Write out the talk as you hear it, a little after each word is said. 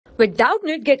With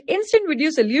Doubtnut, get instant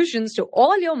video solutions to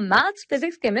all your maths,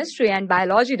 physics, chemistry, and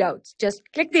biology doubts. Just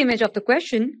click the image of the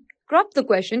question, crop the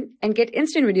question, and get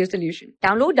instant video solution.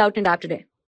 Download Doubtnut app today.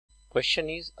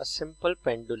 Question is: a simple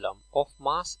pendulum of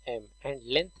mass m and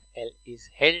length L is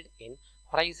held in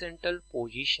horizontal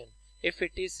position. If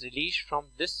it is released from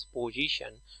this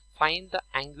position, find the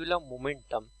angular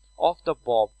momentum of the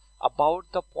bob about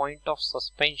the point of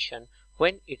suspension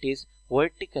when it is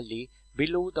vertically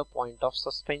below the point of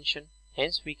suspension.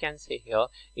 Hence we can say here,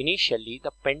 initially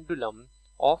the pendulum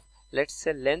of, let's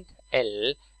say, length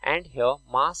L and here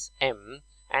mass m,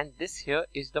 and this here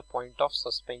is the point of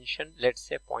suspension, let's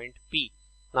say point P.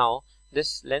 Now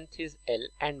this length is L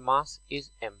and mass is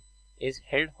m, is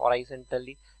held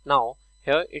horizontally. Now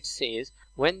here it says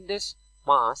when this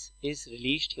mass is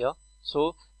released here,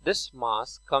 so this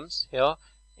mass comes here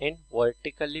in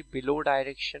vertically below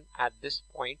direction at this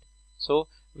point. So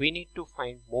we need to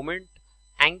find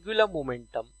angular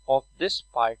momentum of this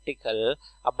particle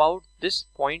about this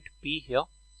point P here.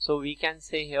 So we can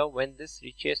say here, when this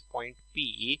reaches point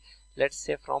P, let's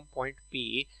say from point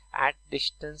P at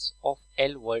distance of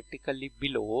L vertically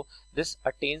below, this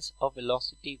attains a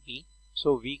velocity v.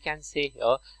 So we can say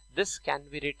here, this can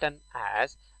be written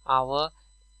as our,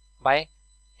 by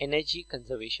energy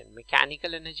conservation,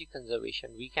 mechanical energy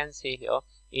conservation, we can say here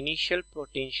initial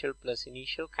potential plus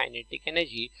initial kinetic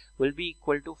energy will be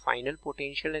equal to final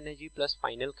potential energy plus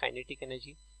final kinetic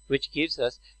energy, which gives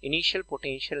us initial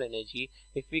potential energy.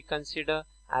 If we consider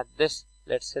at this,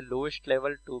 let's say, lowest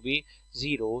level to be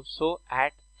 0, so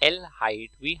at L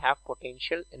height we have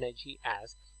potential energy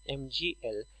as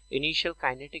mgl, initial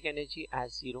kinetic energy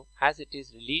as 0 as it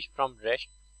is released from rest.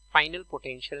 Final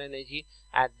potential energy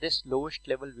at this lowest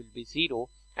level will be 0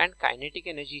 and kinetic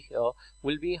energy here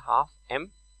will be half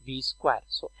mv square.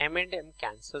 So m and m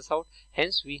cancels out,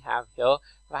 hence we have here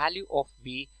value of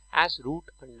v as root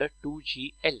under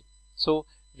 2gl. So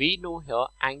we know here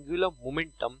angular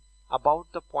momentum about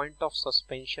the point of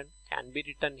suspension can be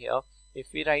written here.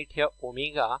 If we write here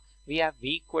omega, we have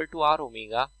v equal to r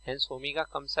omega, hence omega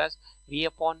comes as v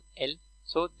upon L.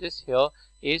 So this here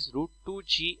is root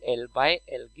 2gl by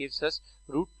L, gives us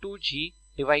root 2g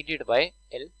divided by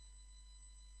L.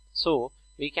 So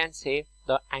we can say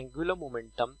the angular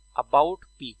momentum about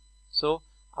P. So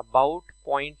about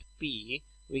point P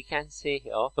we can say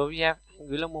here, so we have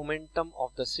angular momentum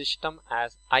of the system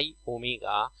as I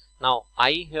omega. Now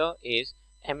I here is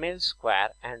ml square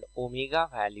and omega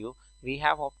value we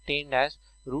have obtained as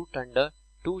root under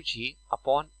 2g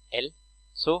upon L.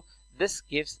 So this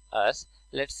gives us,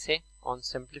 let's say, on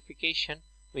simplification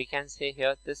we can say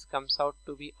here this comes out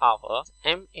to be our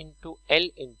m into L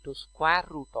into square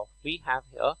root of, we have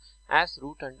here as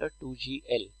root under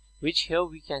 2gl, which here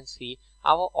we can see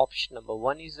our option number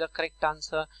 1 is the correct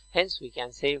answer, hence we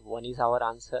can say 1 is our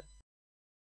answer.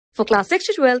 For class 6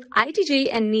 to 12, IIT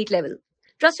JEE and NEET level.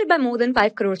 Trusted by more than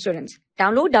 5 crore students.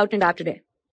 Download Doubtnut app today.